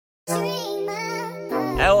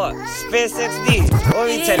Hey, what? SPACExDEE? What are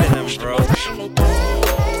we telling them, bro?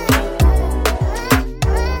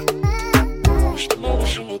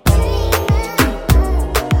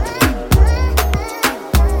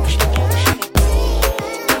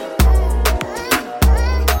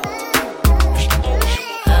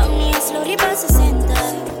 A mí es lo riba 60,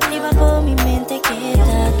 riba por mi mente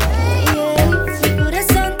quieta. Mi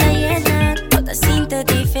corazón está llena, otra cinta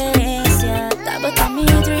diferencia. Está bota mi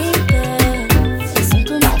dream girl, sin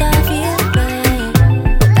como está feel good.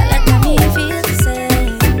 Está la que me feel say,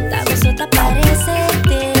 está vos otra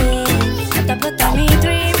parecerte. Está bota mi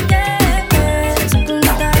dream girl, sin como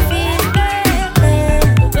está feel good.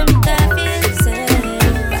 Como está feel say,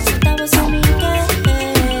 vas está vos a mi que.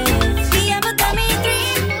 Y ya bota mi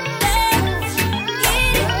dream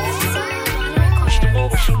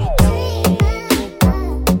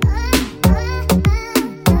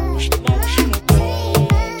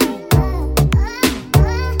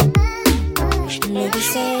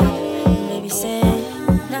Baby say,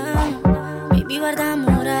 no. Baby guarda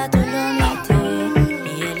amore, tu lo metti.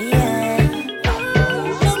 Yeah.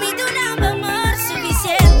 Non mi donava amor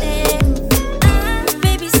suficiente.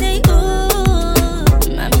 Baby say,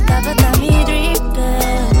 mami estaba ta mi dream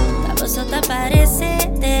girl. Estaba sotto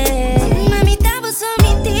parecerte. Mami estaba so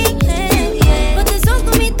mi tigre. But it's all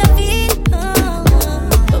come ta feel.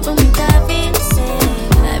 But come ta feel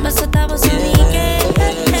say. Ma stavo so mi che.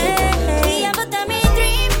 Yeah, but I'm a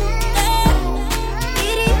dream.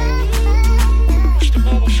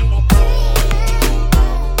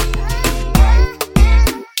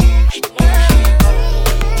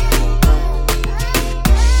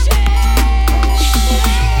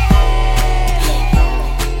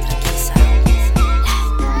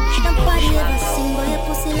 Nobody ever seen boy a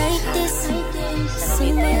pussy like this.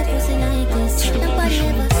 Seen boy a pussy like this. Nobody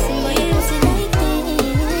ever seen boy a pussy like this.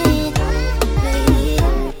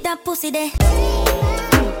 That pussy there.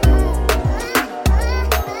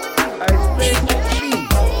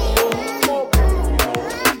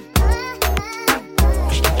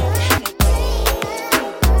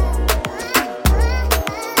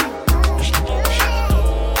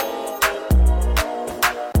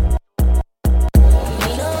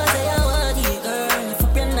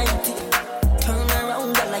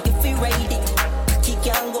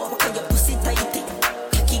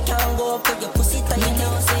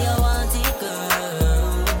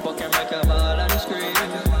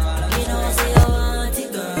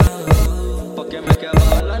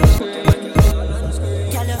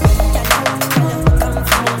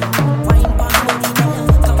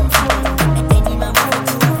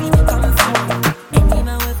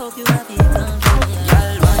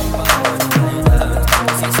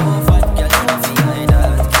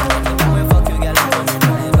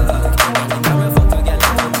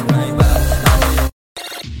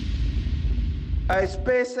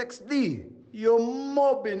 SPACExDEE, you're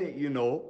mobbing it, you know.